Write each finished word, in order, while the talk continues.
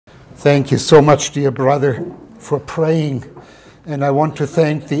Thank you so much, dear brother, for praying. And I want to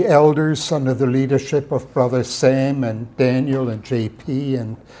thank the elders under the leadership of Brother Sam and Daniel and JP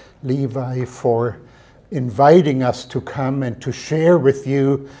and Levi for inviting us to come and to share with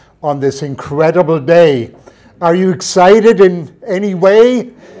you on this incredible day. Are you excited in any way?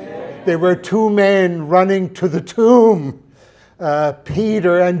 Yes. There were two men running to the tomb,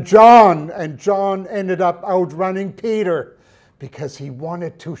 Peter and John ended up outrunning Peter because he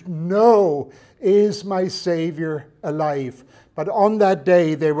wanted to know, is my Savior alive? But on that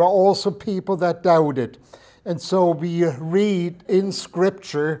day, there were also people that doubted. And so we read in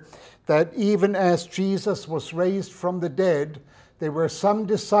Scripture that even as Jesus was raised from the dead, there were some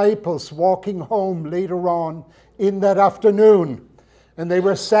disciples walking home later on in that afternoon. And they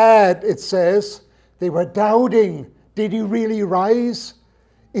were sad, it says. They were doubting, did he really rise?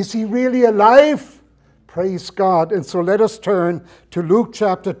 Is he really alive? Praise God. And so let us turn to Luke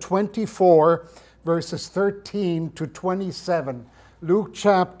chapter 24, verses 13 to 27. Luke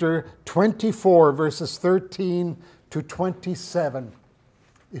chapter 24, verses 13 to 27.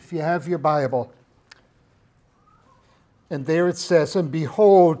 If you have your Bible. And there it says, and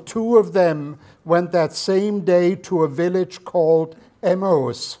behold, two of them went that same day to a village called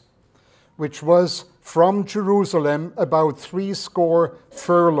Emmaus, which was from Jerusalem about 80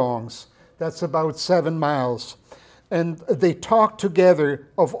 furlongs. That's about 7 miles. And they talked together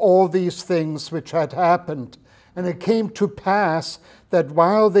of all these things which had happened. And it came to pass that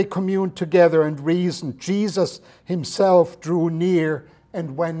while they communed together and reasoned, Jesus himself drew near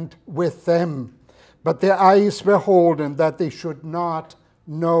and went with them. But their eyes were holden that they should not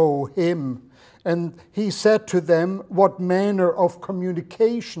know him. And he said to them, what manner of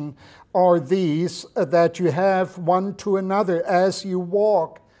communication are these that you have one to another as you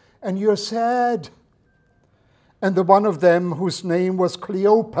walk? And you're sad. And the one of them, whose name was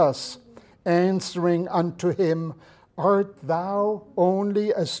Cleopas, answering unto him, art thou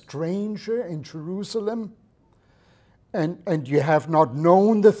only a stranger in Jerusalem? And you have not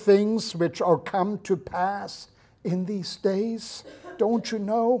known the things which are come to pass in these days? Don't you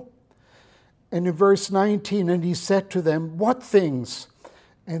know? And in verse 19, and he said to them, what things?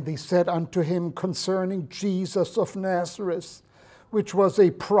 And they said unto him concerning Jesus of Nazareth, which was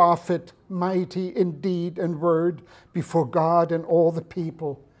a prophet, mighty in deed and word before God and all the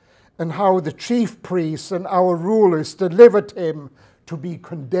people, and how the chief priests and our rulers delivered him to be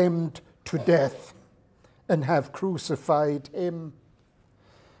condemned to death, and have crucified him.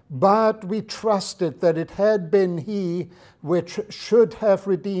 But we trusted that it had been he which should have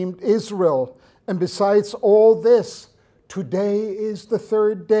redeemed Israel. And besides all this, today is the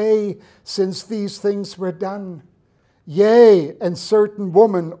third day since these things were done. Yea, and certain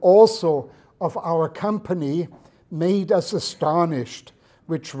women also of our company made us astonished,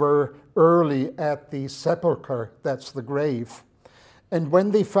 which were early at the sepulchre, that's the grave. And when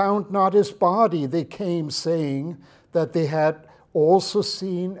they found not his body, they came saying that they had also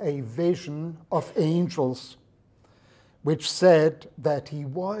seen a vision of angels, which said that he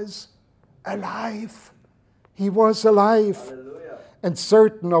was alive. He was alive. Hallelujah. And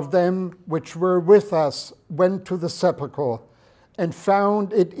certain of them which were with us went to the sepulchre and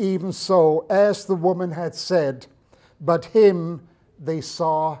found it even so as the woman had said, but him they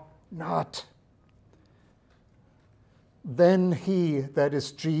saw not. Then he, that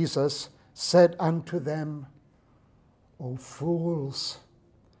is Jesus, said unto them, O fools,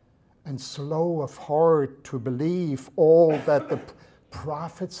 and slow of heart to believe all that the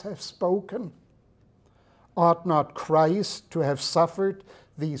prophets have spoken. Ought not Christ to have suffered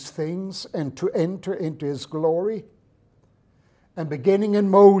these things and to enter into his glory? And beginning in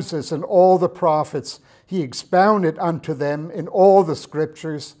Moses and all the prophets, he expounded unto them in all the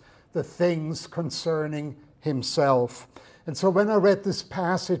scriptures the things concerning himself. And so when I read this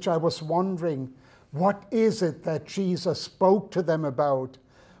passage, I was wondering, what is it that Jesus spoke to them about?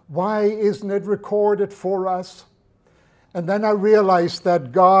 Why isn't it recorded for us? And then I realized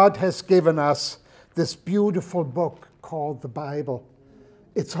that God has given us this beautiful book called the Bible.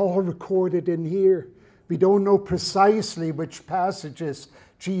 It's all recorded in here. We don't know precisely which passages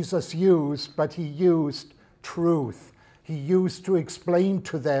Jesus used, but he used truth. He used to explain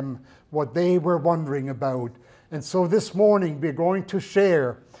to them what they were wondering about. And so this morning we're going to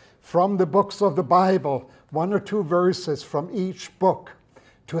share from the books of the Bible 1 or 2 verses from each book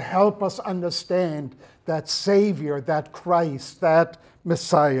to help us understand that Savior, that Christ, that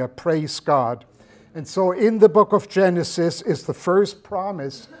Messiah. Praise God. And so in the book of Genesis is the first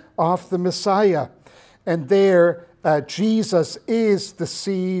promise of the Messiah. And there Jesus is the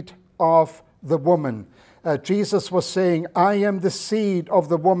seed of the woman. Jesus was saying, I am the seed of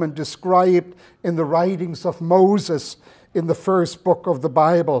the woman described in the writings of Moses in the first book of the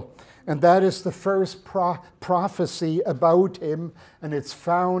Bible. And that is the first prophecy about him, and it's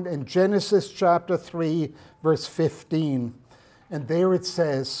found in Genesis chapter 3, verse 15. And there it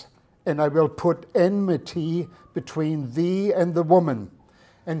says, and I will put enmity between thee and the woman.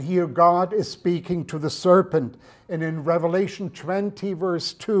 And here God is speaking to the serpent. And in Revelation 20,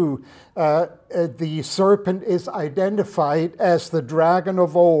 verse 2, the serpent is identified as the dragon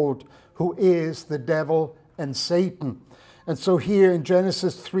of old, who is the devil and Satan. And so here in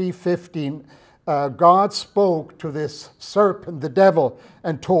Genesis 3:15, God spoke to this serpent, the devil,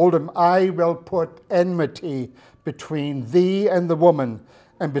 and told him, I will put enmity between thee and the woman,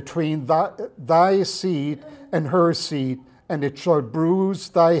 and between thy seed and her seed, and it shall bruise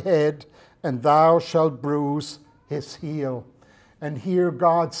thy head, and thou shalt bruise his heel. And here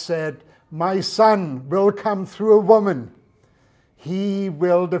God said, my son will come through a woman. He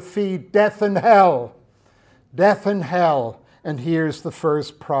will defeat death and hell. Death and hell. And here's the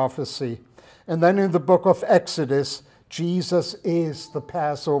first prophecy. And then in the book of Exodus, Jesus is the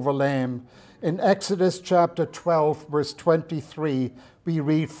Passover lamb. In Exodus chapter 12, verse 23, we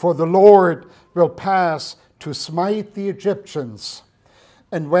read, for the Lord will pass to smite the Egyptians.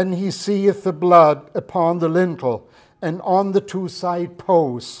 And when he seeth the blood upon the lintel and on the two side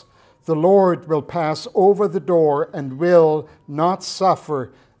posts, the Lord will pass over the door and will not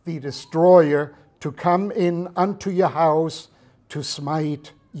suffer the destroyer to come in unto your house to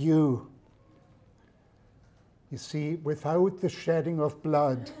smite you. You see, without the shedding of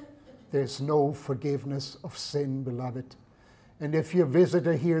blood, there's no forgiveness of sin, beloved. And if you're a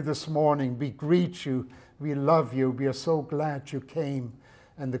visitor here this morning, we greet you, we love you, we are so glad you came.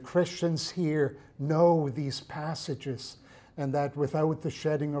 And the Christians here know these passages, and that without the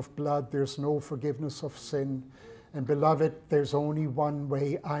shedding of blood, there's no forgiveness of sin. And beloved, there's only one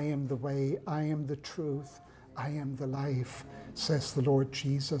way. I am the way, I am the truth, I am the life, says the Lord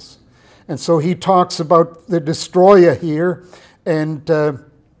Jesus. And so he talks about the destroyer here. And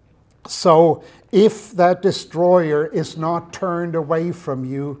so if that destroyer is not turned away from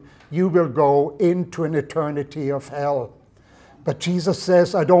you, you will go into an eternity of hell. But Jesus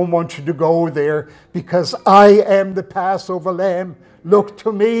says, I don't want you to go there because I am the Passover lamb. Look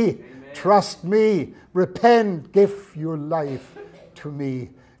to me, amen. Trust me, repent, give your life to me,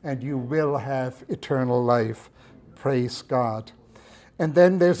 and you will have eternal life. Praise God. And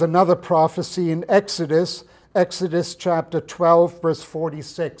then there's another prophecy in Exodus chapter 12, verse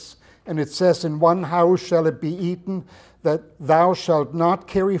 46. And it says, in one house shall it be eaten, that thou shalt not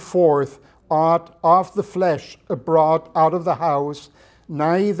carry forth aught of the flesh abroad out of the house,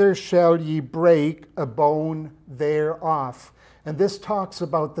 neither shall ye break a bone thereof. And this talks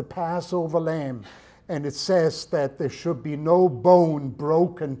about the Passover lamb. And it says that there should be no bone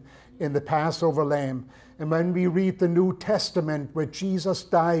broken in the Passover lamb. And when we read the New Testament, where Jesus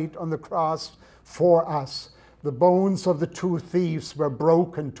died on the cross for us, the bones of the two thieves were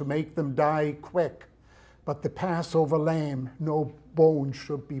broken to make them die quick. But the Passover lamb, no bone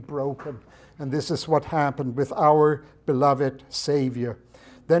should be broken. And this is what happened with our beloved Savior.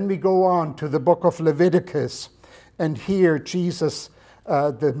 Then we go on to the book of Leviticus. And here Jesus,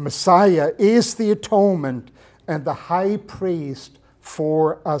 the Messiah, is the atonement and the high priest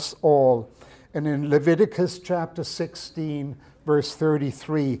for us all. And in Leviticus chapter 16, verse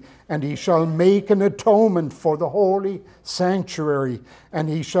 33, and he shall make an atonement for the holy sanctuary, and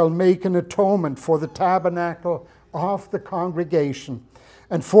he shall make an atonement for the tabernacle of the congregation,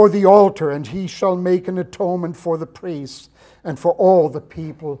 and for the altar, and he shall make an atonement for the priests, and for all the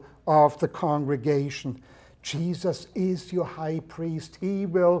people of the congregation. Jesus is your high priest. He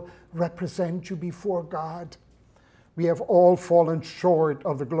will represent you before God. We have all fallen short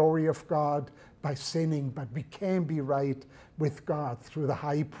of the glory of God by sinning, but we can be right with God through the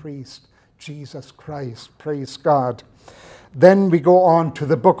high priest, Jesus Christ. Praise God. Then we go on to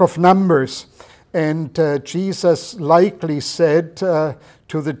the book of Numbers, and Jesus likely said to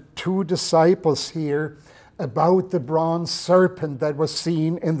the two disciples here about the bronze serpent that was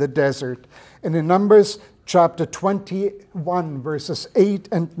seen in the desert. And in Numbers chapter 21, verses 8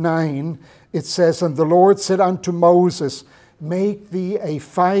 and 9, it says, and the Lord said unto Moses, make thee a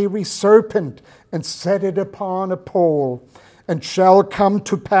fiery serpent, and set it upon a pole. And shall come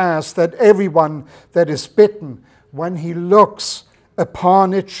to pass that everyone that is bitten, when he looks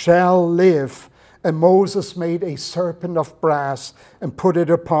upon it, shall live. And Moses made a serpent of brass, and put it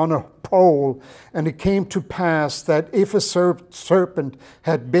upon a pole. And it came to pass that if a serpent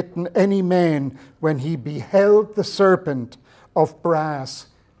had bitten any man, when he beheld the serpent of brass,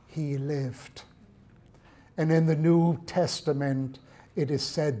 he lived. And in the New Testament, it is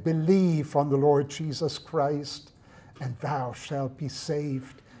said, believe on the Lord Jesus Christ, and thou shalt be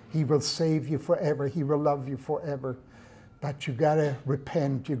saved. He will save you forever. He will love you forever. But you got to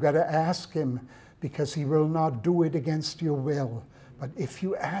repent. You got to ask him, because he will not do it against your will. But if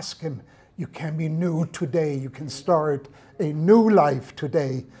you ask him, you can be new today. You can start a new life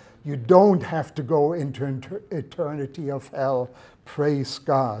today. You don't have to go into eternity of hell. Praise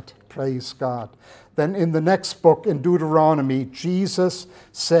God. Praise God. Then in the next book, in Deuteronomy, Jesus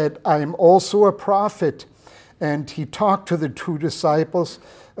said, I am also a prophet. And he talked to the two disciples,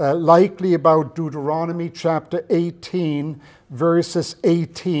 likely about Deuteronomy chapter 18, verses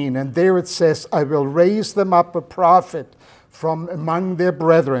 18. And there it says, I will raise them up a prophet from among their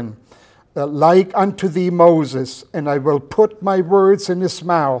brethren, like unto thee Moses, and I will put my words in his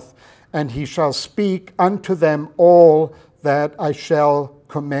mouth, and he shall speak unto them all that I shall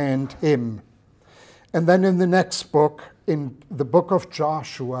command him. And then in the next book, in the book of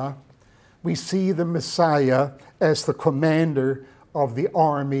Joshua, we see the Messiah as the commander of the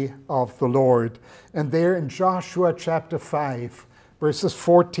army of the Lord. And there in Joshua chapter 5, verses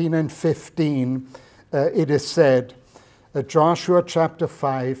 14 and 15, it is said, Joshua chapter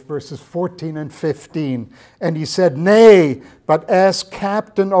 5, verses 14 and 15, and he said, Nay, but as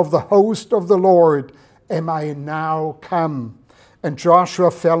captain of the host of the Lord am I now come. And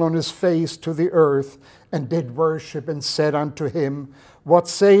Joshua fell on his face to the earth, and did worship, and said unto him, What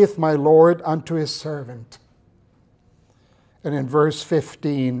saith my Lord unto his servant? And in verse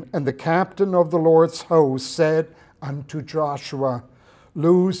 15, and the captain of the Lord's host said unto Joshua,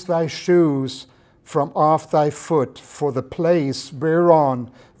 Loose thy shoes from off thy foot, for the place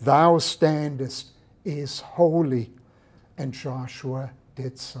whereon thou standest is holy. And Joshua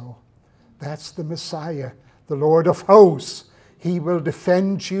did so. That's the Messiah, the Lord of hosts. He will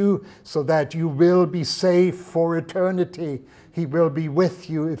defend you so that you will be safe for eternity. He will be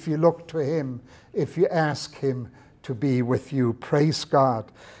with you if you look to him, if you ask him to be with you. Praise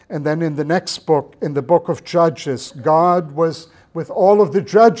God. And then in the next book, in the book of Judges, God was with all of the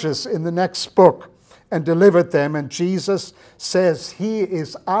judges in the next book and delivered them. And Jesus says he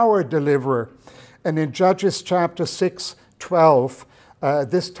is our deliverer. And in Judges chapter 6:12,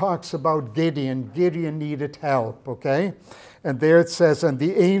 this talks about Gideon. Gideon needed help, okay? And there it says, And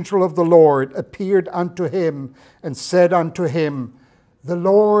the angel of the Lord appeared unto him and said unto him, The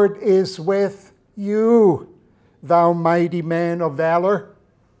Lord is with you, thou mighty man of valor.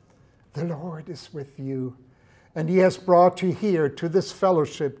 The Lord is with you. And he has brought you here to this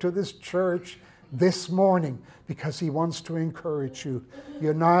fellowship, to this church this morning, because he wants to encourage you.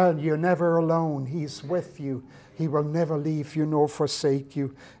 You're never alone. He's with you. He will never leave you nor forsake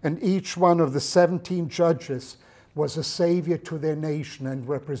you. And each one of the 17 judges was a savior to their nation and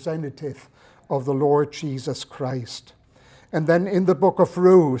representative of the Lord Jesus Christ. And then in the book of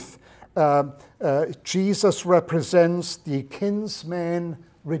Ruth, Jesus represents the kinsman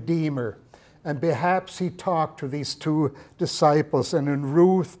redeemer. And perhaps he talked to these two disciples. And in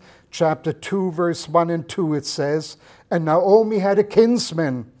Ruth chapter 2, verse 1 and 2, it says, And Naomi had a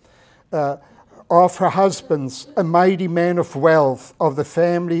kinsman of her husband's, a mighty man of wealth, of the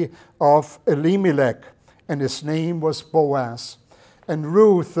family of Elimelech, and his name was Boaz. And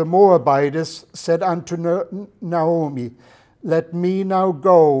Ruth the Moabitess said unto Naomi, Let me now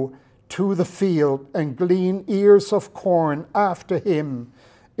go to the field and glean ears of corn after him,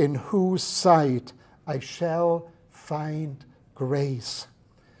 in whose sight I shall find grace.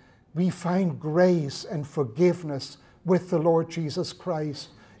 We find grace and forgiveness with the Lord Jesus Christ.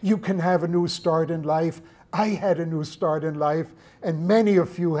 You can have a new start in life. I had a new start in life, and many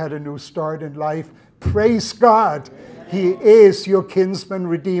of you had a new start in life. Praise God. He is your kinsman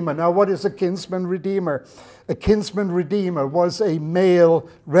redeemer. Now, what is a kinsman redeemer? A kinsman redeemer was a male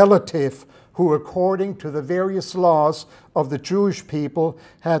relative who, according to the various laws of the Jewish people,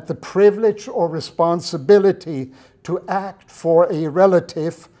 had the privilege or responsibility to act for a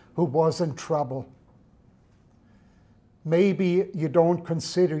relative who was in trouble. Maybe you don't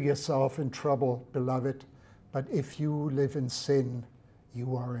consider yourself in trouble, beloved, but if you live in sin,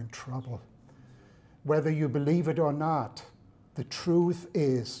 you are in trouble. Whether you believe it or not, the truth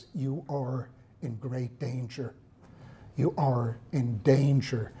is you are in great danger. You are in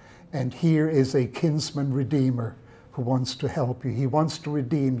danger. And here is a kinsman redeemer who wants to help you. He wants to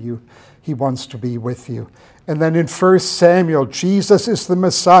redeem you. He wants to be with you. And then in 1 Samuel, Jesus is the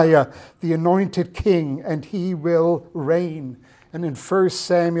Messiah, the anointed king, and he will reign. And in 1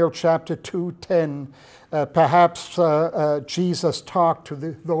 Samuel chapter 2:10, perhaps Jesus talked to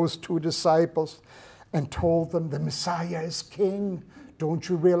those two disciples and told them, the Messiah is king. Don't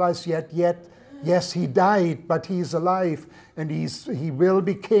you realize yet Yes, he died, but he's alive, and he will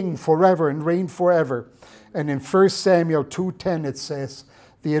be king forever and reign forever. And in 1 Samuel 2:10 it says,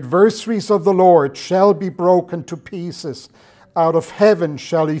 the adversaries of the Lord shall be broken to pieces. Out of heaven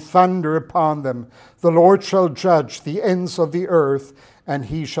shall he thunder upon them. The Lord shall judge the ends of the earth, and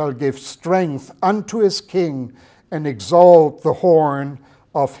he shall give strength unto his king, and exalt the horn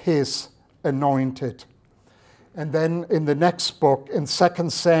of his anointed. And then in the next book, in 2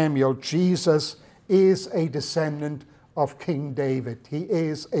 Samuel, Jesus is a descendant of King David. He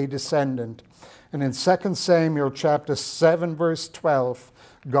is a descendant. And in 2 Samuel chapter 7, verse 12,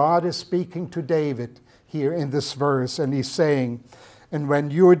 God is speaking to David here in this verse, and he's saying, and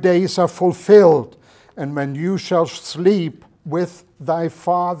when your days are fulfilled, and when you shall sleep with thy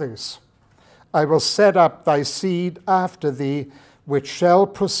fathers, I will set up thy seed after thee, which shall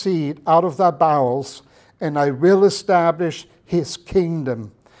proceed out of thy bowels, and I will establish his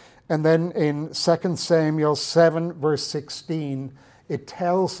kingdom. And then in 2 Samuel 7, verse 16, it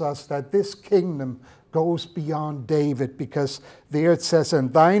tells us that this kingdom goes beyond David, because there it says,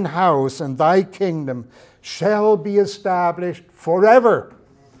 and thine house and thy kingdom shall be established forever.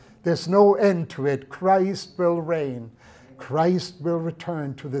 There's no end to it. Christ will reign. Christ will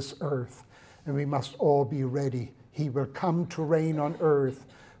return to this earth, and we must all be ready. He will come to reign on earth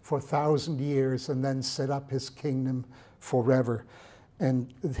for 1,000 years and then set up his kingdom forever.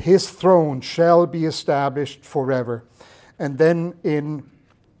 And his throne shall be established forever. And then in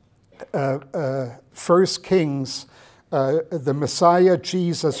 1 Kings, the Messiah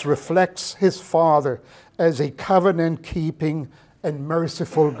Jesus reflects his Father as a covenant-keeping and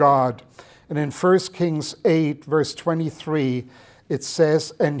merciful God. And in 1 Kings 8, verse 23, it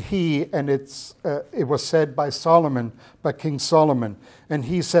says, it was said by King Solomon, and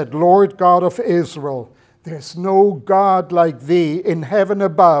he said, Lord God of Israel, there's no God like thee in heaven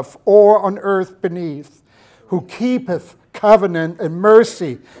above or on earth beneath, who keepeth covenant and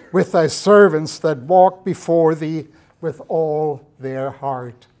mercy with thy servants that walk before thee with all their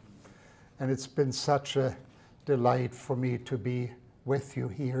heart. And it's been such a delight for me to be with you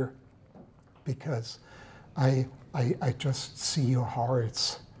here, because I just see your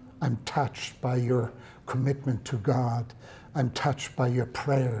hearts. I'm touched by your commitment to God. I'm touched by your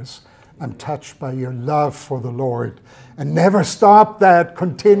prayers. I'm touched by your love for the Lord. And never stop that.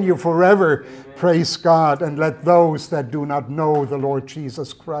 Continue forever. Praise God. And let those that do not know the Lord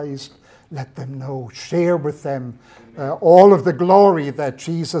Jesus Christ, let them know. Share with them all of the glory that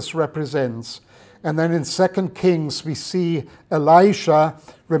Jesus represents. And then in 2 Kings, we see Elisha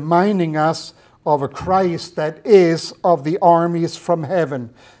reminding us of a Christ that is of the armies from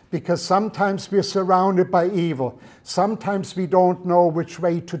heaven. Because sometimes we're surrounded by evil. Sometimes we don't know which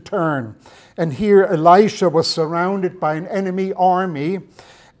way to turn. And here Elisha was surrounded by an enemy army,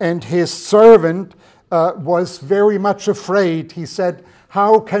 and his servant was very much afraid. He said,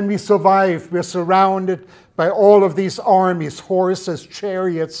 how can we survive? We're surrounded by all of these armies, horses,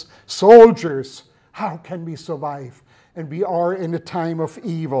 chariots, soldiers. How can we survive? And we are in a time of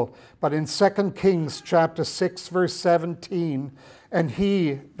evil. But in 2 Kings chapter 6, verse 17, and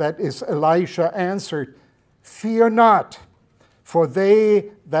he, that is Elisha, answered, fear not, for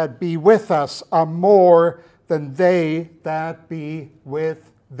they that be with us are more than they that be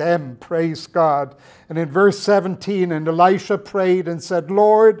with them. Praise God. And in verse 17, and Elisha prayed and said,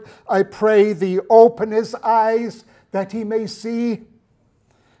 Lord, I pray thee, open his eyes that he may see.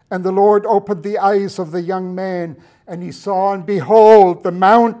 And the Lord opened the eyes of the young man, and he saw, and behold, the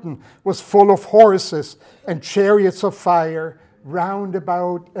mountain was full of horses and chariots of fire round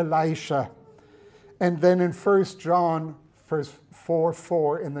about Elisha. And then in 1 John verse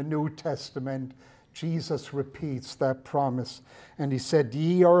 4:4 in the New Testament, Jesus repeats that promise. And he said,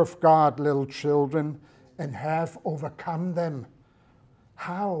 ye are of God, little children, and have overcome them.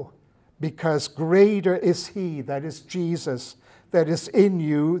 How? Because greater is he, that is Jesus, that is in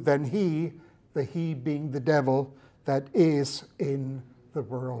you than he, the he being the devil, that is in the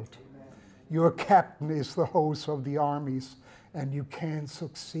world. Your captain is the host of the armies, and you can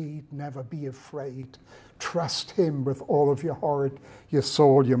succeed. Never be afraid. Trust him with all of your heart, your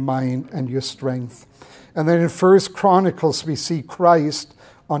soul, your mind, and your strength. And then in 1 Chronicles, we see Christ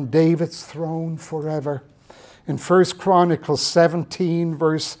on David's throne forever. In 1 Chronicles 17,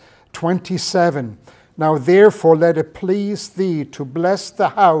 verse 27, now therefore let it please thee to bless the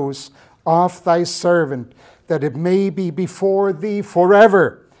house of thy servant, that it may be before thee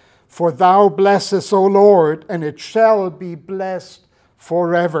forever. For thou blessest, O Lord, and it shall be blessed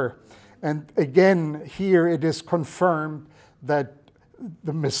forever. And again, here it is confirmed that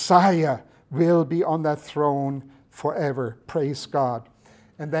the Messiah will be on that throne forever. Praise God.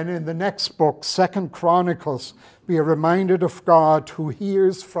 And then in the next book, 2 Chronicles, we are reminded of God who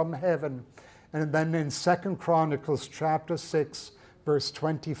hears from heaven. And then in 2 Chronicles chapter 6, verse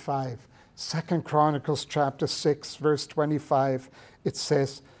 25, 2 Chronicles chapter 6, verse 25, it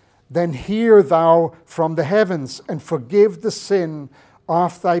says, "Then hear thou from the heavens, and forgive the sin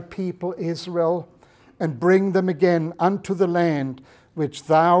of thy people Israel, and bring them again unto the land which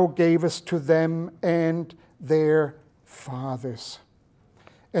thou gavest to them and their fathers."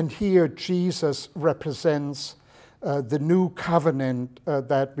 And here Jesus represents the new covenant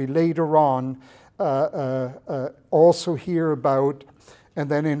that we later on also hear about. And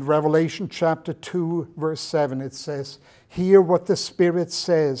then in Revelation chapter 2, verse 7, it says, "Hear what the Spirit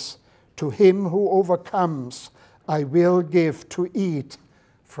says, to him who overcomes, I will give to eat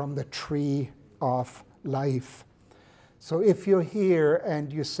from the tree of life." So if you're here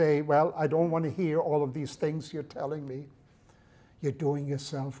and you say, well, I don't want to hear all of these things you're telling me, you're doing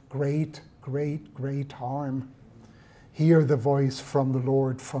yourself great, great, great harm. Hear the voice from the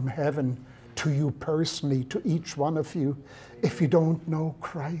Lord from heaven to you personally, to each one of you. If you don't know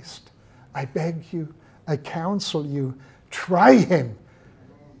Christ, I beg you, I counsel you, try him.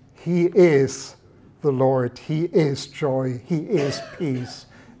 He is the Lord. He is joy. He is peace.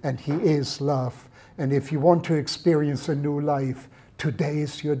 And he is love. And if you want to experience a new life, today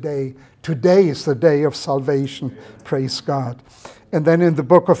is your day. Today is the day of salvation. Praise God. And then in the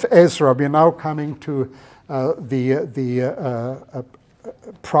book of Ezra, we're now coming to the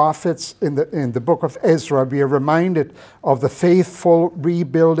prophets. In the book of Ezra, we are reminded of the faithful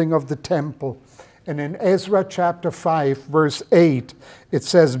rebuilding of the temple. And in Ezra chapter 5, verse 8, it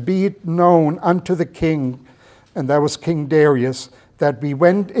says, "Be it known unto the king," and that was King Darius, "that we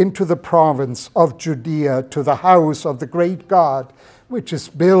went into the province of Judea to the house of the great God, which is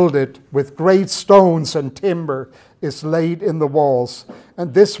builded with great stones, and timber is laid in the walls.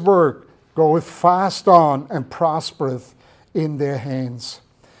 And this work goeth fast on, and prospereth in their hands."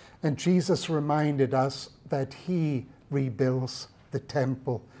 And Jesus reminded us that he rebuilds the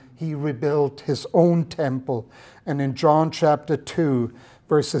temple. He rebuilt his own temple. And in John chapter 2,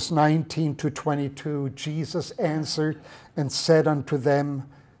 verses 19 to 22, Jesus answered and said unto them,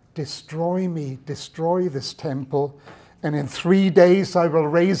 "Destroy me, destroy this temple, and in 3 days I will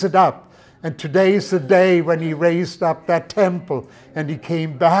raise it up." And today is the day when he raised up that temple and he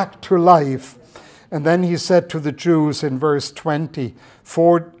came back to life. And then he said to the Jews in verse 20,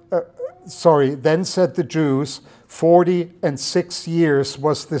 then said the Jews, 46 years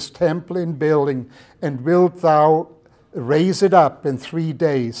was this temple in building, and wilt thou raise it up in 3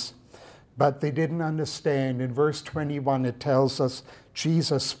 days? But they didn't understand. In verse 21, it tells us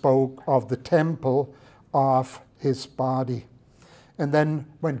Jesus spoke of the temple of his body. And then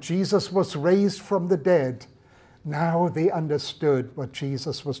when Jesus was raised from the dead, now they understood what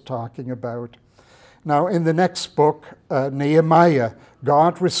Jesus was talking about. Now in the next book, Nehemiah,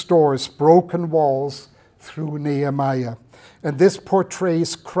 God restores broken walls through Nehemiah. And this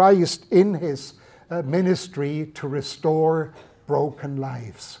portrays Christ in his ministry to restore broken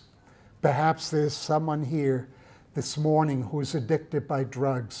lives. Perhaps there's someone here this morning who's addicted by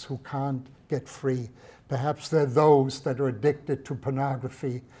drugs, who can't get free. Perhaps there are those that are addicted to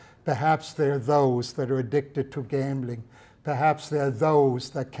pornography. Perhaps there are those that are addicted to gambling. Perhaps there are those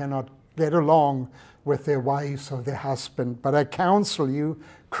that cannot get along with their wives or their husband. But I counsel you,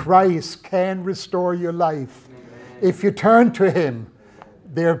 Christ can restore your life. Amen. If you turn to him,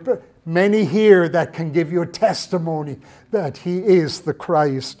 there are many here that can give you a testimony that he is the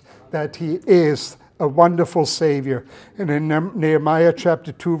Christ, that he is a wonderful Savior. And in Nehemiah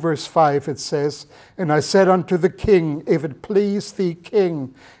chapter 2, verse 5, it says, "And I said unto the king, if it please thee,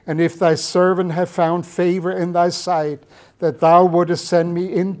 king, and if thy servant have found favor in thy sight, that thou wouldest send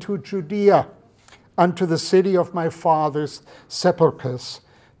me into Judea, unto the city of my father's sepulchres,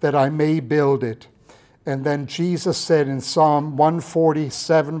 that I may build it." And then Jesus said in Psalm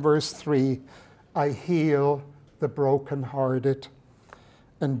 147, verse 3, "I heal the brokenhearted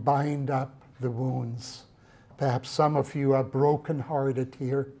and bind up the wounds." Perhaps some of you are brokenhearted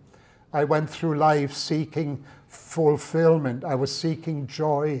here. I went through life seeking fulfillment. I was seeking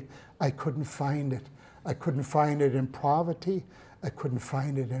joy. I couldn't find it. I couldn't find it in poverty. I couldn't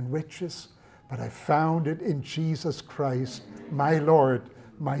find it in riches. But I found it in Jesus Christ, my Lord,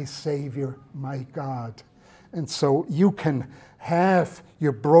 my Savior, my God. And so you can have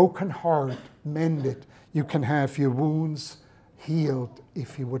your broken heart mended. You can have your wounds healed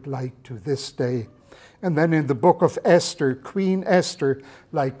if you would like to this day. And then in the book of Esther, Queen Esther,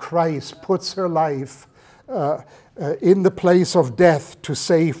 like Christ, puts her life in the place of death to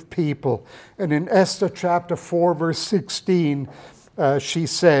save people. And in Esther chapter 4, verse 16, she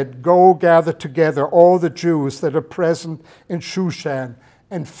said, "Go gather together all the Jews that are present in Shushan,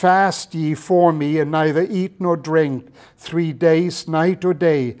 and fast ye for me, and neither eat nor drink 3 days, night or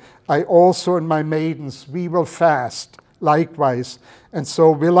day. I also and my maidens, we will fast likewise. And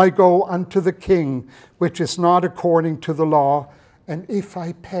so will I go unto the king, which is not according to the law. And if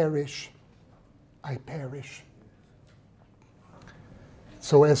I perish, I perish."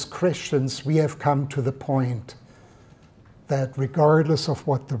 So as Christians, we have come to the point that regardless of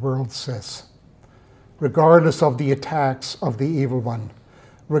what the world says, regardless of the attacks of the evil one,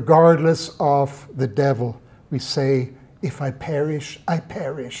 regardless of the devil, we say, if I perish, I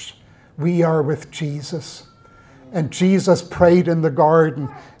perish. We are with Jesus. And Jesus prayed in the garden,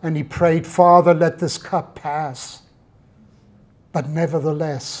 and he prayed, "Father, let this cup pass. But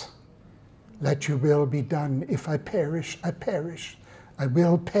nevertheless, let your will be done. If I perish, I perish. I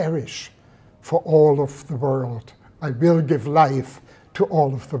will perish for all of the world. I will give life to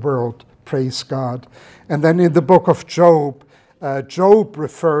all of the world." Praise God. And then in the book of Job, Job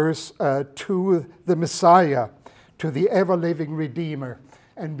refers to the Messiah, to the ever-living Redeemer.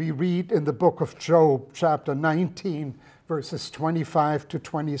 And we read in the book of Job, chapter 19, verses 25 to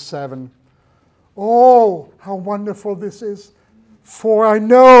 27. "Oh, how wonderful this is! For I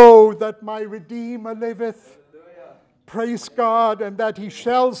know that my Redeemer liveth." Praise God, "and that he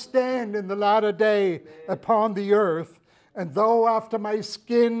shall stand in the latter day upon the earth. And though after my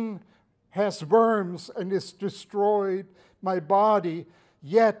skin has worms and is destroyed, my body,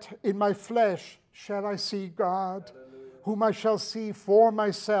 yet in my flesh shall I see God, whom I shall see for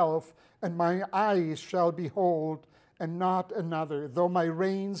myself, and my eyes shall behold, and not another, though my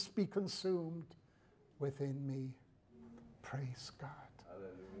reins be consumed within me." Praise God.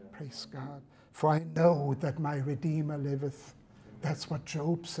 Hallelujah. Praise God. "For I know that my Redeemer liveth." That's what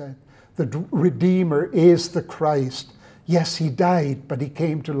Job said. The Redeemer is the Christ. Yes, he died, but he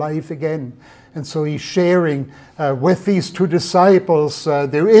came to life again. And so he's sharing with these two disciples,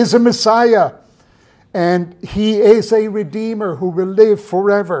 there is a Messiah, and he is a Redeemer who will live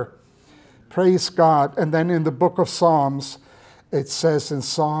forever. Praise God. And then in the book of Psalms, it says in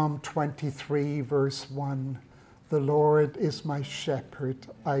Psalm 23, verse 1, "The Lord is my shepherd,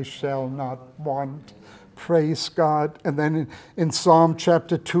 I shall not want." Praise God. And then in Psalm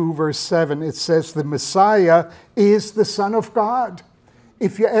chapter 2, verse 7, it says the Messiah is the Son of God.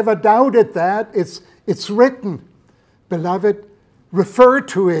 If you ever doubted that, it's written. Beloved, refer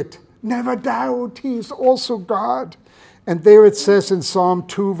to it. Never doubt, he is also God. And there it says in Psalm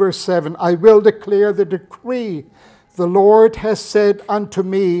 2, verse 7, "I will declare the decree. The Lord has said unto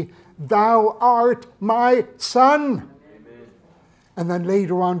me, Thou art my Son." And then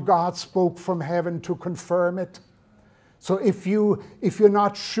later on, God spoke from heaven to confirm it. So if you're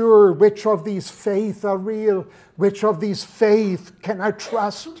not sure which of these faith are real, which of these faith can I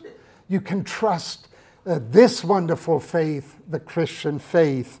trust, you can trust this wonderful faith, the Christian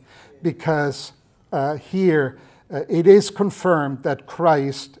faith, because here it is confirmed that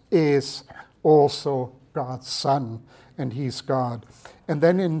Christ is also God's Son, and he's God. And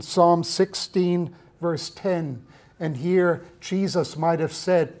then in Psalm 16, verse 10, and here Jesus might have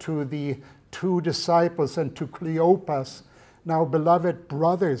said to the two disciples and to Cleopas, "Now, beloved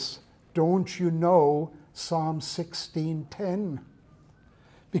brothers, don't you know Psalm 16:10?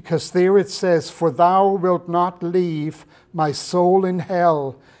 Because there it says, 'For thou wilt not leave my soul in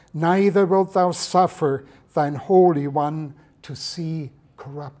hell, neither wilt thou suffer thine Holy One to see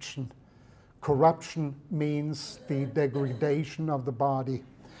corruption.'" Corruption means the degradation of the body.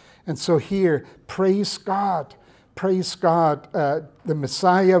 And so here, praise God. Praise God, the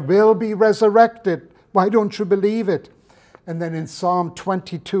Messiah will be resurrected. Why don't you believe it? And then in Psalm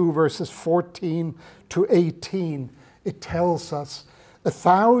 22, verses 14 to 18, it tells us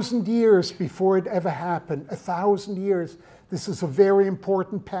 1,000 years before it ever happened, 1,000 years. This is a very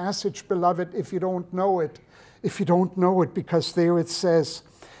important passage, beloved, if you don't know it. If you don't know it, because there it says,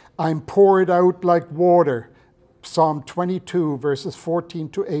 "I'm poured out like water." Psalm 22, verses 14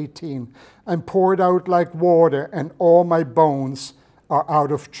 to 18. "I'm poured out like water, and all my bones are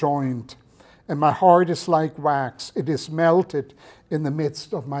out of joint. And my heart is like wax. It is melted in the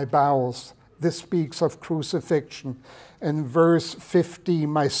midst of my bowels." This speaks of crucifixion. And verse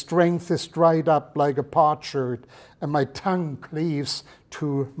 15, "My strength is dried up like a potsherd, and my tongue cleaves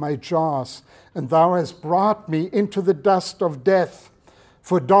to my jaws. And thou hast brought me into the dust of death.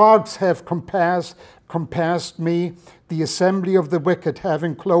 For dogs have compassed me, the assembly of the wicked have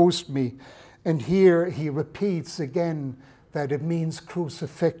enclosed me." And here he repeats again that it means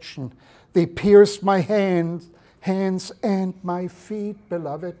crucifixion. "They pierced my hands and my feet,"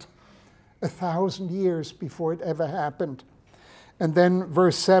 beloved. 1,000 years before it ever happened. And then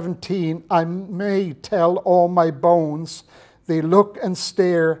verse 17, I may tell all my bones, they look and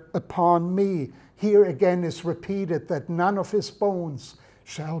stare upon me. Here again is repeated that none of his bones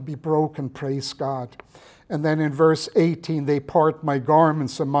shall be broken, praise God. And then in verse 18, they part my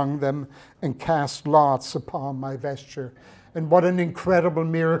garments among them and cast lots upon my vesture. And what an incredible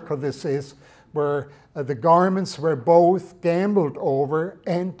miracle this is, where the garments were both gambled over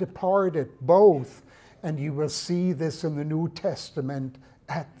and departed, both. And you will see this in the New Testament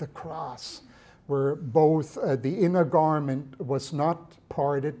at the cross, where both the inner garment was not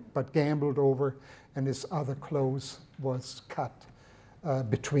parted but gambled over, and his other clothes was cut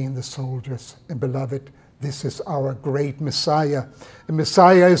between the soldiers. And beloved, this is our great Messiah. And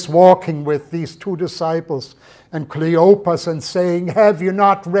Messiah is walking with these two disciples and Cleopas and saying, have you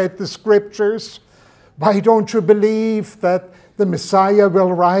not read the scriptures? Why don't you believe that the Messiah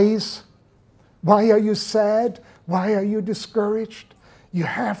will rise? Why are you sad? Why are you discouraged? You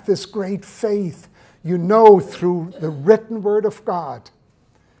have this great faith. You know through the written word of God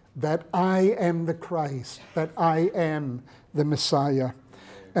that I am the Christ, that I am the Messiah.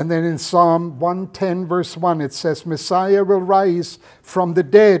 And then in Psalm 110 verse 1 it says, Messiah will rise from the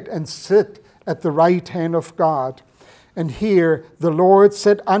dead and sit at the right hand of God. And here the Lord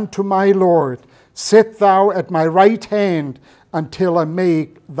said unto my Lord, sit thou at my right hand until I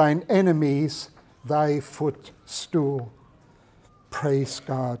make thine enemies thy footstool. Praise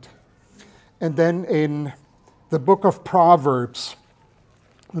God. And then in the book of Proverbs,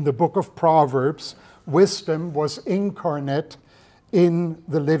 wisdom was incarnate in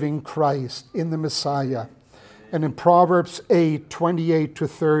the living Christ, in the Messiah. And in Proverbs 8, 28 to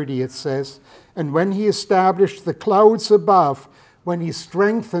 30, it says, and when he established the clouds above, when he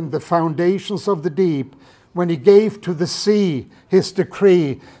strengthened the foundations of the deep, when he gave to the sea his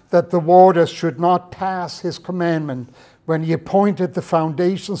decree that the waters should not pass his commandment, when he appointed the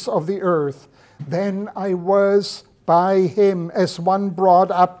foundations of the earth, then I was by him as one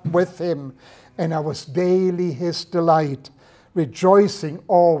brought up with him, and I was daily his delight, rejoicing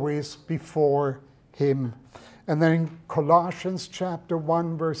always before him. And then in Colossians chapter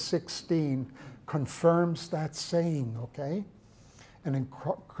 1, verse 16, confirms that saying, okay? And in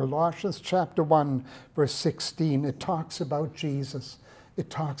Colossians chapter 1, verse 16, it talks about Jesus. It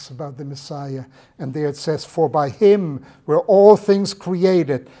talks about the Messiah. And there it says, for by him were all things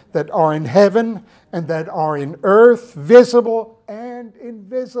created that are in heaven and that are in earth, visible and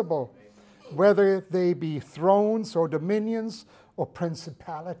invisible, whether they be thrones or dominions or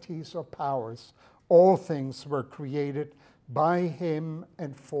principalities or powers. All things were created by him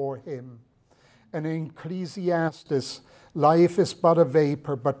and for him. And in Ecclesiastes, life is but a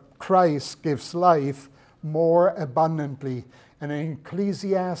vapor, but Christ gives life more abundantly. And in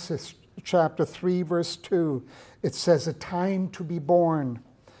Ecclesiastes chapter 3, verse 2, it says, a time to be born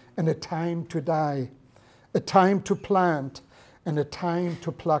and a time to die, a time to plant and a time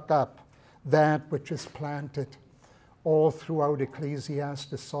to pluck up that which is planted. All throughout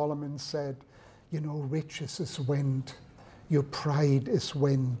Ecclesiastes, Solomon said, you know, riches is wind, your pride is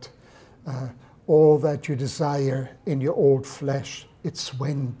wind. All that you desire in your old flesh, it's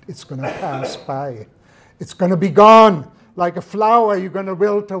wind, it's going to pass by. It's going to be gone. Like a flower, you're going to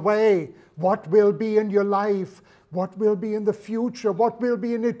wilt away. What will be in your life? What will be in the future? What will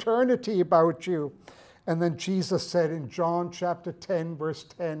be in eternity about you? And then Jesus said in John chapter 10, verse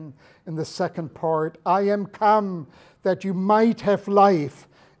 10, in the second part, I am come that you might have life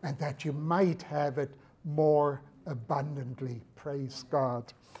and that you might have it more abundantly. Praise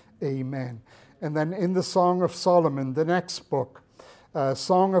God. Amen. And then in the Song of Solomon, the next book,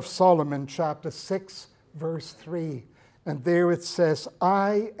 Song of Solomon, chapter 6, verse 3. And there it says,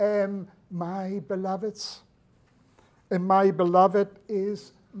 I am my beloved's, and my beloved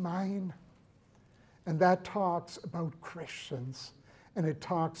is mine. And that talks about Christians. And it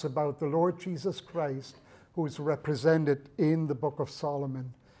talks about the Lord Jesus Christ, who is represented in the book of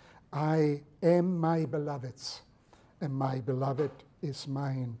Solomon. I am my beloved's, and my beloved is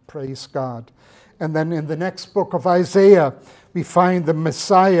mine. Praise God. And then in the next book of Isaiah, we find the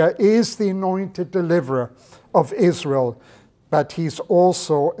Messiah is the anointed deliverer of Israel, but he's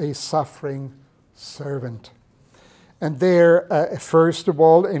also a suffering servant. And there, first of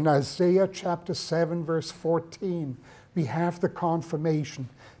all, in Isaiah chapter 7, verse 14, we have the confirmation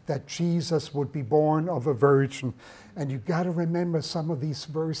that Jesus would be born of a virgin. And you've got to remember some of these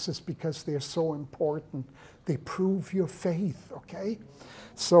verses because they're so important. They prove your faith, okay?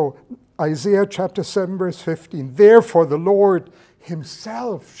 So Isaiah chapter 7, verse 15, therefore the Lord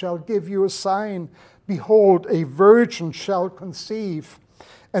himself shall give you a sign. Behold, a virgin shall conceive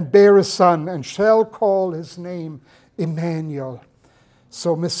and bear a son, and shall call his name Emmanuel.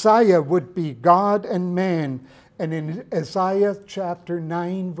 So Messiah would be God and man. And in Isaiah chapter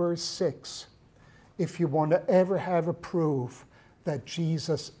 9, verse 6, if you want to ever have a proof that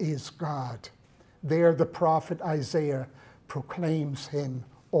Jesus is God, there the prophet Isaiah proclaims him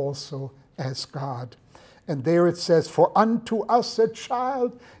also as God. And there it says, for unto us a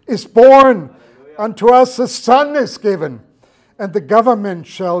child is born, unto us a son is given, and the government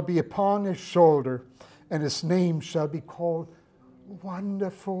shall be upon his shoulder, and his name shall be called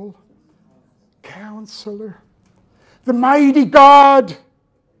Wonderful Counselor, the Mighty God,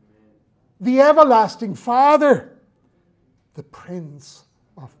 the Everlasting Father, the Prince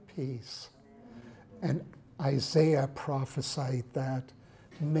of Peace. And Isaiah prophesied that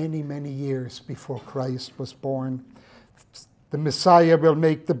many, many years before Christ was born. The Messiah will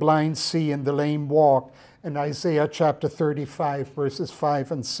make the blind see and the lame walk. In Isaiah chapter 35, verses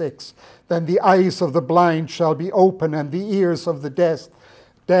 5 and 6. Then the eyes of the blind shall be open, and the ears of the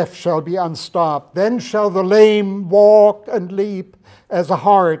deaf shall be unstopped. Then shall the lame walk and leap as a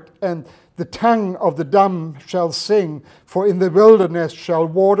hart, and the tongue of the dumb shall sing. For in the wilderness shall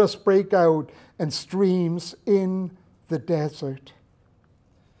waters break out, and streams in the desert.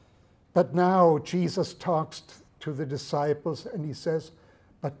 But now Jesus talks to the disciples, and he says,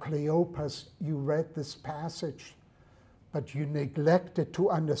 but Cleopas, you read this passage, but you neglected to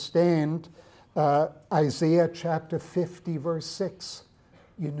understand Isaiah chapter 50, verse 6.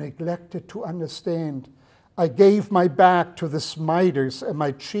 You neglected to understand. I gave my back to the smiters, and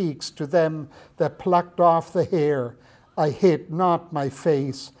my cheeks to them that plucked off the hair. I hid not my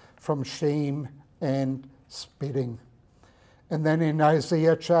face from shame and spitting. And then in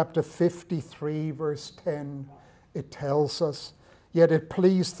Isaiah chapter 53, verse 10, it tells us, yet it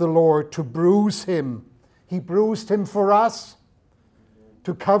pleased the Lord to bruise him. He bruised him for us,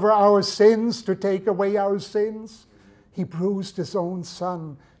 to cover our sins, to take away our sins. He bruised his own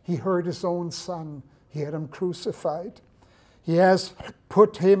son. He hurt his own son. He had him crucified. He has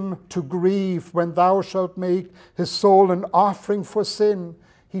put him to grief when thou shalt make his soul an offering for sin.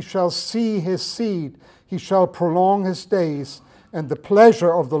 He shall see his seed. He shall prolong his days, and the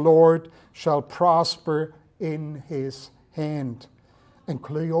pleasure of the Lord shall prosper in his hand. And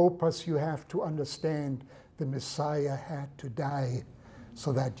Cleopas, you have to understand, the Messiah had to die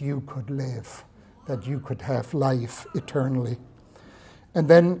so that you could live, that you could have life eternally. And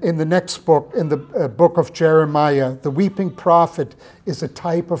then in the next book, in the book of Jeremiah, the weeping prophet is a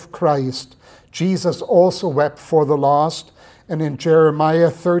type of Christ. Jesus also wept for the lost. And in Jeremiah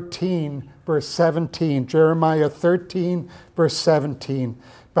 13, verse 17, Jeremiah 13, verse 17,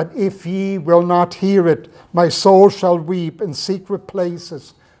 but if ye will not hear it, my soul shall weep in secret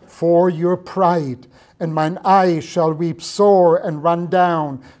places for your pride, and mine eyes shall weep sore and run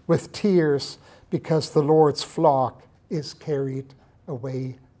down with tears, because the Lord's flock is carried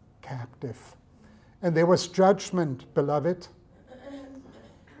away captive. And there was judgment, beloved.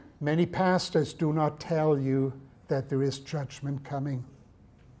 Many pastors do not tell you that there is judgment coming.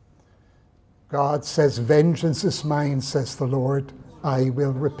 God says, vengeance is mine, says the Lord. I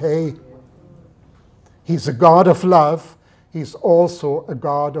will repay. He's a God of love. He's also a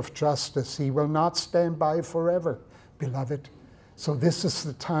God of justice. He will not stand by forever, beloved. So this is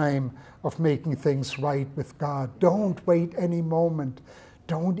the time of making things right with God. Don't wait any moment.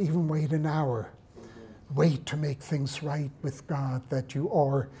 Don't even wait an hour. Wait to make things right with God, that you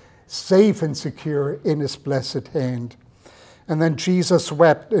are safe and secure in his blessed hand. And then Jesus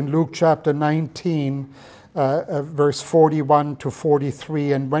wept in Luke chapter 19, verse 41 to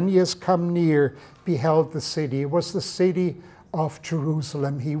 43. And when he has come near, beheld the city. It was the city of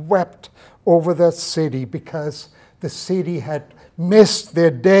Jerusalem. He wept over that city because the city had missed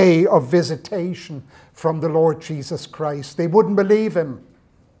their day of visitation from the Lord Jesus Christ. They wouldn't believe him.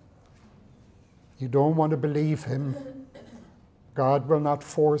 You don't want to believe him. God will not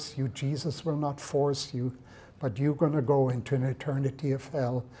force you. Jesus will not force you. But you're going to go into an eternity of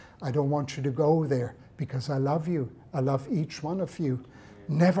hell. I don't want you to go there because I love you. I love each one of you.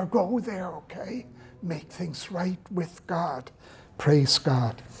 Never go there, okay? Make things right with God. Praise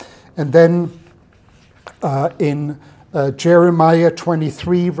God. And then in Jeremiah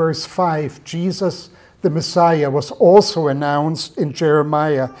 23, verse 5, Jesus, the Messiah, was also announced in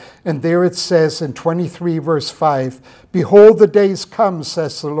Jeremiah. And there it says in 23, verse 5, behold, the days come,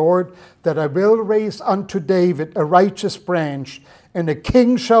 says the Lord, that I will raise unto David a righteous branch, and a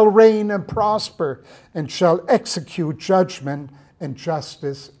king shall reign and prosper, and shall execute judgment and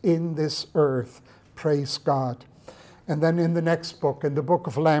justice in this earth. Praise God. And then in the next book, in the book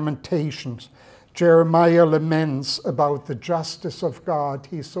of Lamentations, Jeremiah laments about the justice of God.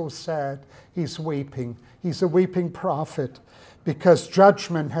 He's so sad. He's weeping. He's a weeping prophet because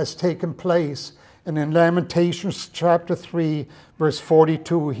judgment has taken place. And in Lamentations chapter 3, verse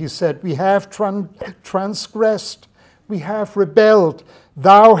 42, he said, we have transgressed, we have rebelled,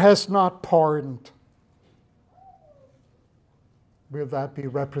 thou hast not pardoned. Will that be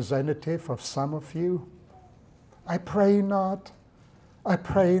representative of some of you? I pray not. I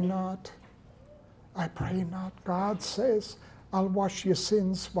pray not. I pray not. God says, I'll wash your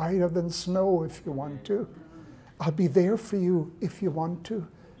sins whiter than snow if you want to. I'll be there for you if you want to.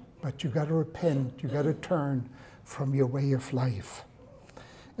 But you got to repent. You got to turn from your way of life.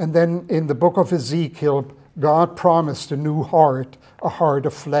 And then in the book of Ezekiel, God promised a new heart, a heart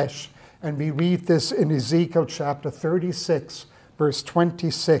of flesh. And we read this in Ezekiel chapter 36, verse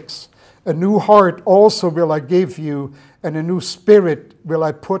 26. A new heart also will I give you, and a new spirit will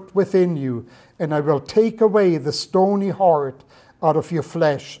I put within you. And I will take away the stony heart out of your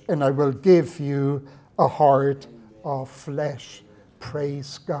flesh, and I will give you a heart of flesh.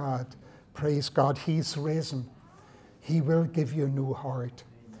 Praise God. Praise God. He's risen. He will give you a new heart.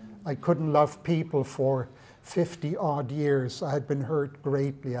 I couldn't love people for 50-odd years. I had been hurt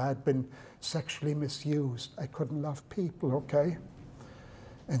greatly. I had been sexually misused. I couldn't love people, okay?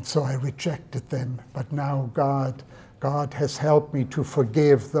 And so I rejected them. But now God has helped me to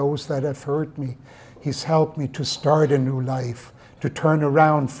forgive those that have hurt me. He's helped me to start a new life, to turn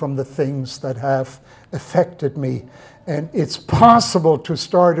around from the things that have affected me. And it's possible to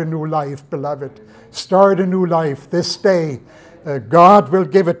start a new life, beloved. Start a new life this day. God will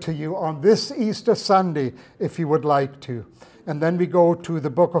give it to you on this Easter Sunday if you would like to. And then we go to the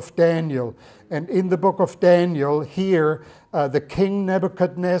book of Daniel. And in the book of Daniel, here, the king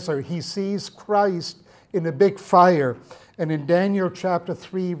Nebuchadnezzar, he sees Christ in a big fire. And in Daniel chapter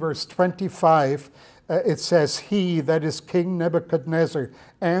 3, verse 25, it says, he, that is King Nebuchadnezzar,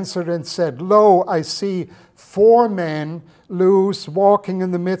 answered and said, lo, I see 4 men loose walking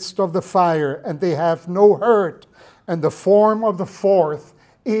in the midst of the fire, and they have no hurt. And the form of the 4th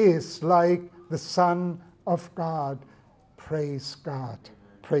is like the Son of God. Praise God.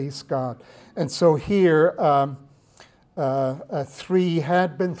 Praise God. And so here, 3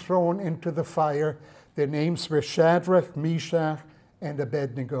 had been thrown into the fire. Their names were Shadrach, Meshach, and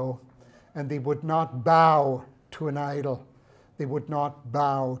Abednego. And they would not bow to an idol. They would not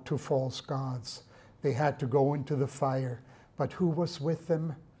bow to false gods. They had to go into the fire. But who was with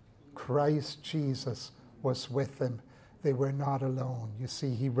them? Christ Jesus was with them. They were not alone. You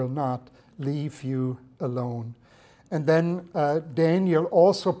see, he will not leave you alone. And then Daniel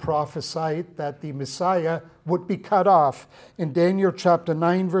also prophesied that the Messiah would be cut off. In Daniel chapter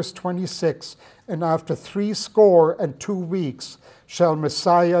 9, verse 26, and after 62 weeks shall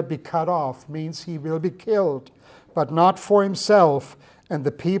Messiah be cut off, means he will be killed, but not for himself. And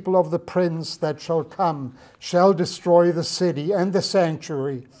the people of the prince that shall come shall destroy the city and the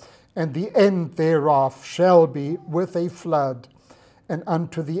sanctuary, and the end thereof shall be with a flood, and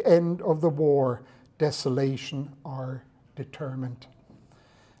unto the end of the war desolation are determined.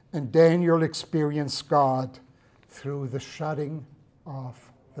 And Daniel experienced God through the shutting of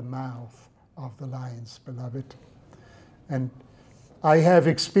the mouth of the lions, beloved. And I have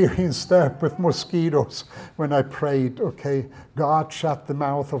experienced that with mosquitoes when I prayed, okay, God shut the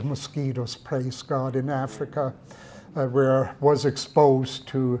mouth of mosquitoes, praise God, in Africa, where I was exposed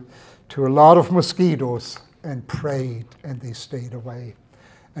to a lot of mosquitoes and prayed, and they stayed away.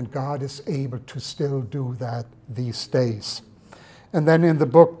 And God is able to still do that these days. And then in the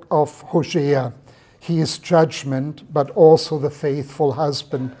book of Hosea, he is judgment, but also the faithful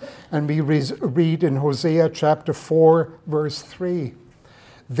husband. And we read in Hosea chapter 4, verse 3,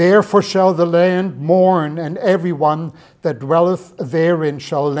 therefore shall the land mourn, and everyone that dwelleth therein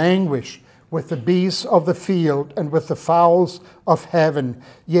shall languish with the beasts of the field and with the fowls of heaven,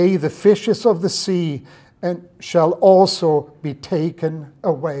 yea, the fishes of the sea, and shall also be taken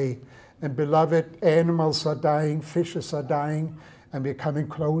away. And beloved, animals are dying, fishes are dying, and we're coming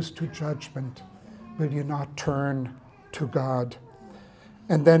close to judgment. Will you not turn to God?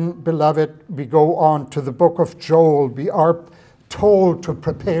 And then, beloved, we go on to the book of Joel. We are told to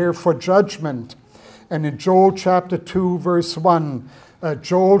prepare for judgment. And in Joel chapter 2, verse 1,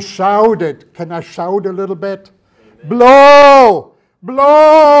 Joel shouted. Can I shout a little bit? Amen. Blow!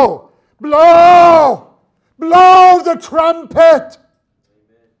 Blow! Blow! Blow the trumpet! Amen.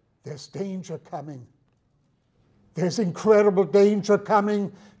 There's danger coming. There's incredible danger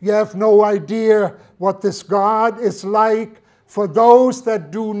coming. You have no idea what this God is like for those that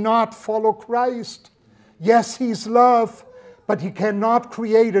do not follow Christ. Yes, he's love, but he cannot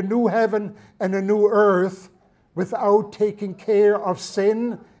create a new heaven and a new earth without taking care of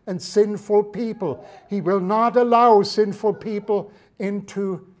sin and sinful people. He will not allow sinful people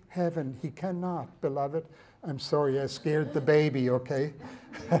into heaven. He cannot, beloved. I'm sorry, I scared the baby, okay?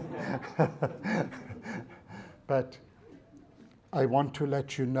 But I want to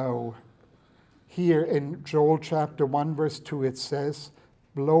let you know, here in Joel chapter 1, verse 2, it says,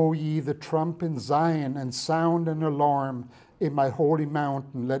 "Blow ye the trump in Zion, and sound an alarm in my holy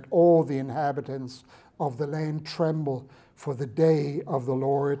mountain. Let all the inhabitants of the land tremble, for the day of the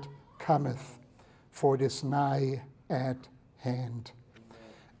Lord cometh, for it is nigh at hand."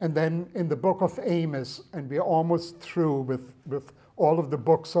 And then in the book of Amos, and we're almost through with all of the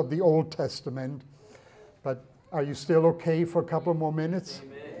books of the Old Testament, but are you still okay for a couple more minutes?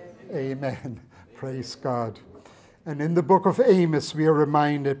 Amen. Amen. Praise God. And in the book of Amos, we are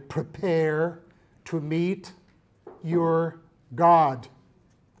reminded, prepare to meet your God.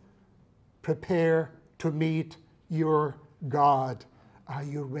 Prepare to meet your God. Are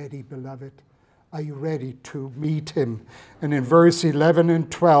you ready, beloved? Are you ready to meet him? And in verse 11 and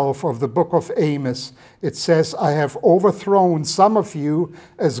 12 of the book of Amos, it says, "I have overthrown some of you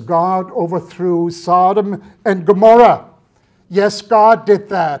as God overthrew Sodom and Gomorrah." Yes, God did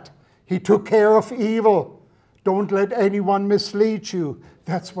that. He took care of evil. Don't let anyone mislead you.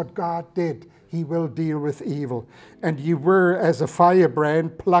 That's what God did. He will deal with evil. "And ye were as a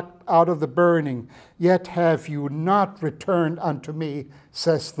firebrand plucked out of the burning, yet have you not returned unto me,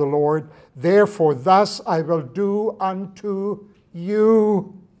 says the Lord. Therefore thus I will do unto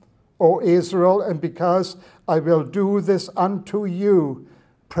you, O Israel, and because I will do this unto you,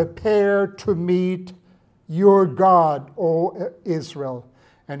 prepare to meet your God, O Israel."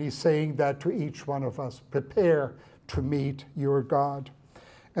 And he's saying that to each one of us. Prepare to meet your God.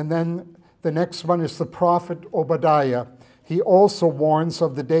 And then the next one is the prophet Obadiah. He also warns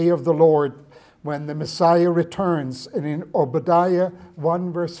of the day of the Lord when the Messiah returns. And in Obadiah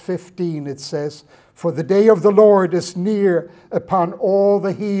 1 verse 15 it says, "For the day of the Lord is near upon all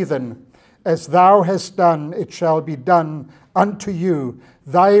the heathen. As thou hast done, it shall be done unto you.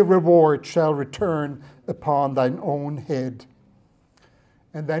 Thy reward shall return upon thine own head."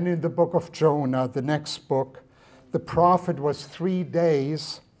 And then in the book of Jonah, the next book, the prophet was 3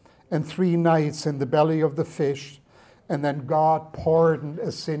 days and 3 nights in the belly of the fish, and then God pardoned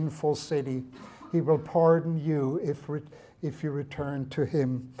a sinful city. He will pardon you if you return to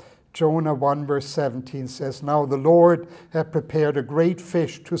him. Jonah 1 verse 17 says, "Now the Lord had prepared a great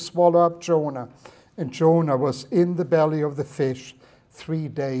fish to swallow up Jonah, and Jonah was in the belly of the fish 3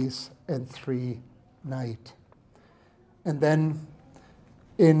 days and 3 nights." And then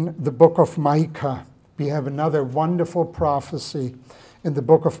in the book of Micah, we have another wonderful prophecy. In the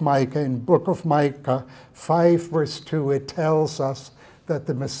book of Micah, 5 verse 2, it tells us that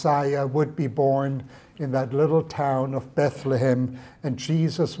the Messiah would be born in that little town of Bethlehem, and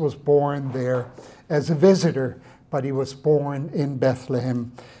Jesus was born there as a visitor, but he was born in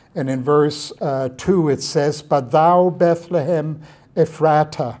Bethlehem. And in verse 2 it says, "But thou, Bethlehem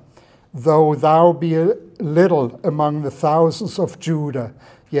Ephratah, though thou be little among the thousands of Judah,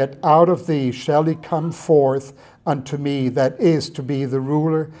 yet out of thee shall he come forth unto me, that is to be the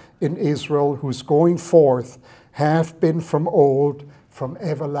ruler in Israel, whose going forth hath been from old, from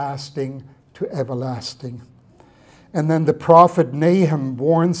everlasting to everlasting." And then the prophet Nahum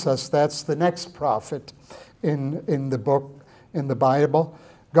warns us, that's the next prophet in the book, in the Bible.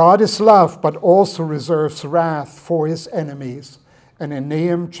 "God is love, but also reserves wrath for his enemies." And in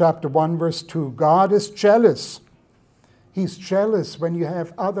Nahum chapter 1 verse 2, God is jealous. He's jealous when you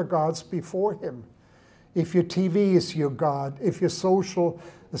have other gods before him. If your TV is your God, if your social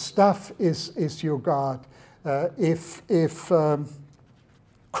stuff is your God, if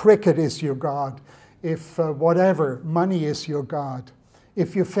cricket is your God, if whatever, money is your God,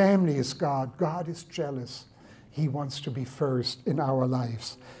 if your family is God, God is jealous. He wants to be first in our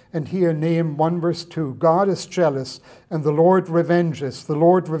lives. And here, Nahum 1 verse 2, "God is jealous, and the Lord revenges. The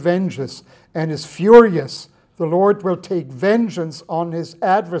Lord revenges and is furious. The Lord will take vengeance on his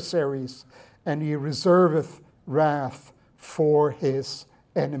adversaries, and he reserveth wrath for his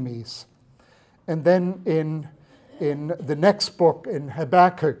enemies." And then in the next book, in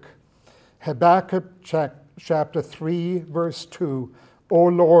Habakkuk chapter 3, verse 2, "O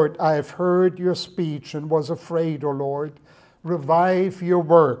Lord, I have heard your speech and was afraid, O Lord. Revive your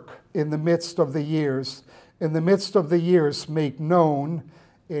work in the midst of the years. In the midst of the years make known,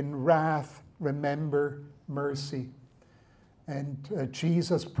 in wrath remember mercy." And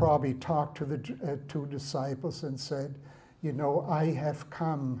Jesus probably talked to the 2 disciples and said, "You know, I have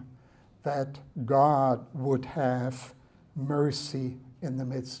come that God would have mercy in the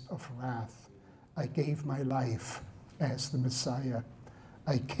midst of wrath. I gave my life as the Messiah.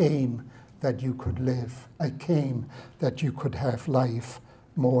 I came that you could live. I came that you could have life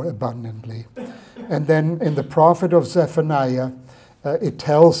more abundantly. And then in the prophet of Zephaniah, it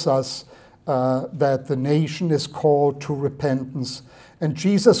tells us that the nation is called to repentance. And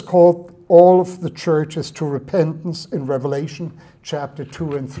Jesus called all of the churches to repentance in Revelation chapter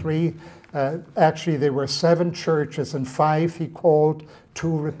 2 and 3. Actually, there were 7 churches, and 5 he called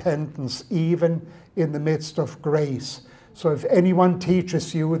to repentance, even in the midst of grace. So if anyone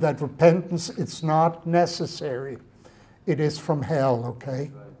teaches you that repentance is not necessary, it is from hell,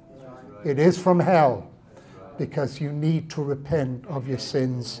 okay? It is from hell, because you need to repent of your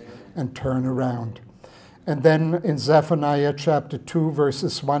sins and turn around. And then in Zephaniah chapter 2,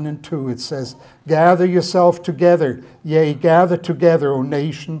 verses 1 and 2, it says, "Gather yourself together, yea, gather together, O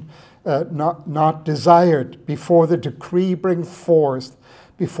nation, not desired, before the decree bring forth,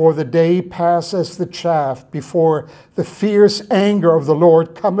 before the day pass as the chaff, before the fierce anger of the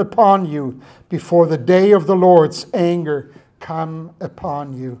Lord come upon you, before the day of the Lord's anger come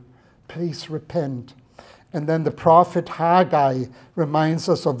upon you." Please repent. And then the prophet Haggai reminds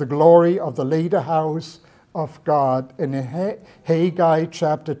us of the glory of the later house of God. And in Haggai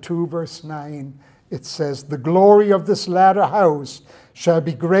chapter 2, verse 9, it says, "The glory of this latter house shall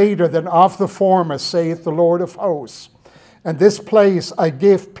be greater than of the former, saith the Lord of hosts. And this place I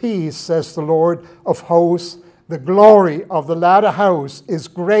give peace, says the Lord of hosts. The glory of the latter house is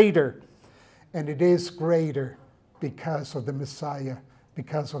greater." And it is greater because of the Messiah,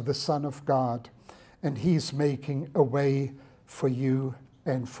 because of the Son of God. And he's making a way for you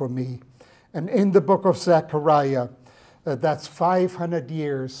and for me. And in the book of Zechariah, that's 500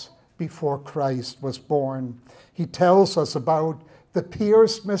 years before Christ was born, he tells us about the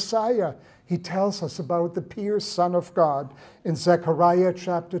pierced Messiah. He tells us about the pierced Son of God in Zechariah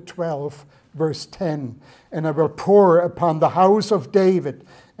chapter 12, verse 10. "And I will pour upon the house of David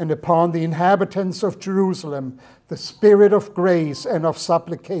and upon the inhabitants of Jerusalem the spirit of grace and of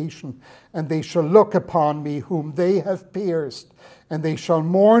supplication, and they shall look upon me whom they have pierced, and they shall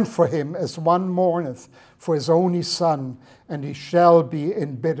mourn for him as one mourneth for his only son, and he shall be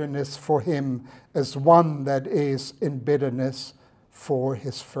in bitterness for him as one that is in bitterness for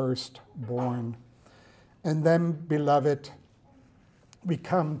his firstborn." And then, beloved, we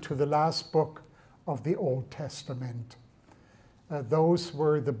come to the last book of the Old Testament. Those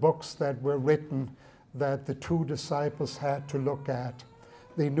were the books that were written that the 2 disciples had to look at.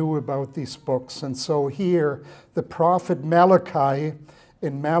 They knew about these books. And so here, the prophet Malachi,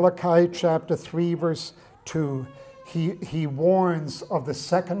 in Malachi chapter 3, verse 2, he warns of the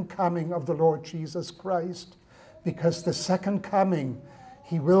second coming of the Lord Jesus Christ. Because the second coming,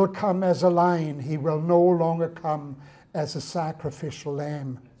 he will come as a lion. He will no longer come as a sacrificial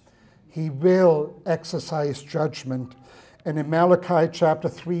lamb. He will exercise judgment. And in Malachi chapter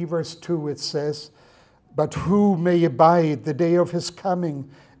 3, verse 2, it says, "But who may abide the day of his coming,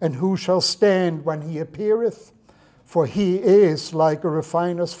 and who shall stand when he appeareth? For he is like a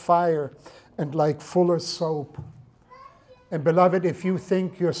refiner's fire, and like fuller's soap." And beloved, if you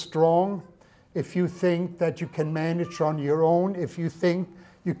think you're strong, if you think that you can manage on your own, if you think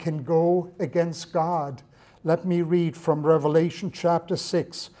you can go against God, let me read from Revelation chapter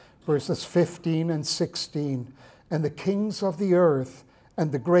 6, verses 15 and 16. "And the kings of the earth,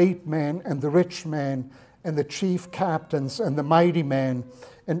 and the great man, and the rich man, and the chief captains, and the mighty man,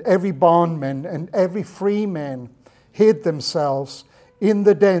 and every bondman, and every free man, hid themselves in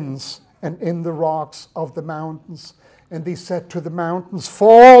the dens and in the rocks of the mountains. And they said to the mountains,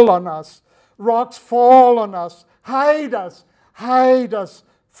 Fall on us, rocks fall on us, hide us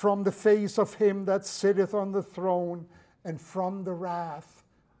from the face of him that sitteth on the throne, and from the wrath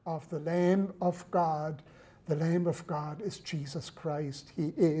of the Lamb of God." The Lamb of God is Jesus Christ.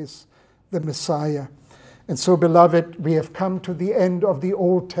 He is the Messiah. And so, beloved, we have come to the end of the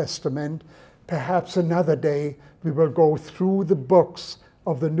Old Testament. Perhaps another day we will go through the books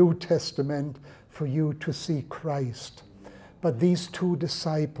of the New Testament for you to see Christ. But these 2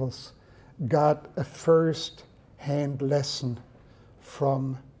 disciples got a first-hand lesson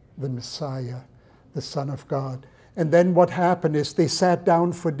from the Messiah, the Son of God. And then what happened is they sat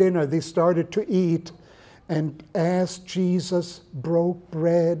down for dinner. They started to eat. And as Jesus broke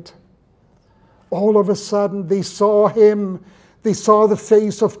bread, all of a sudden they saw him. They saw the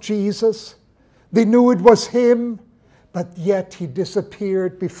face of Jesus. They knew it was him, but yet he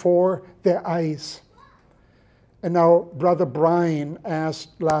disappeared before their eyes. And now Brother Brian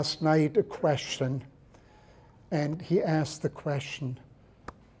asked last night a question. And he asked the question,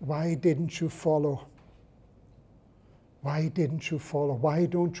 why didn't you follow? Why didn't you follow? Why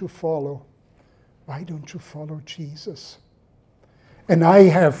don't you follow? Why don't you follow Jesus? And I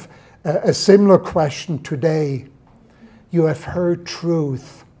have a similar question today. You have heard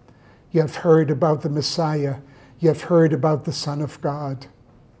truth. You have heard about the Messiah. You have heard about the Son of God.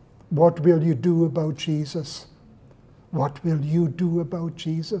 What will you do about Jesus? What will you do about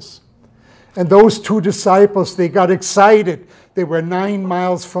Jesus? And those two disciples, they got excited. They were 9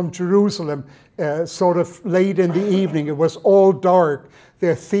 miles from Jerusalem, sort of late in the evening. It was all dark.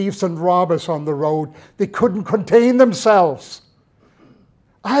 There are thieves and robbers on the road. They couldn't contain themselves.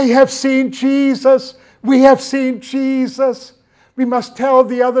 I have seen Jesus. We have seen Jesus. We must tell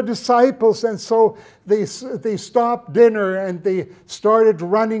the other disciples. And so they stopped dinner and they started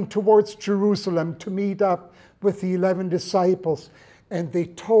running towards Jerusalem to meet up with the 11 disciples. And they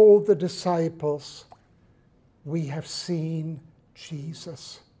told the disciples, we have seen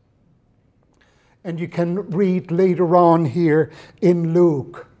Jesus. And you can read later on here in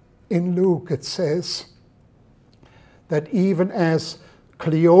Luke. In Luke it says that even as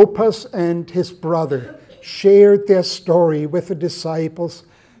Cleopas and his brother shared their story with the disciples,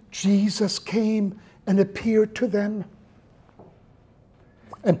 Jesus came and appeared to them.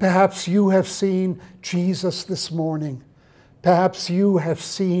 And perhaps you have seen Jesus this morning. Perhaps you have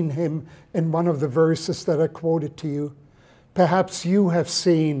seen him in one of the verses that I quoted to you. Perhaps you have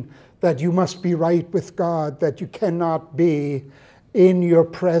seen that you must be right with God, that you cannot be in your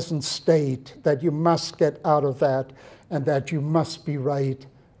present state, that you must get out of that, and that you must be right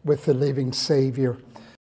with the living Savior.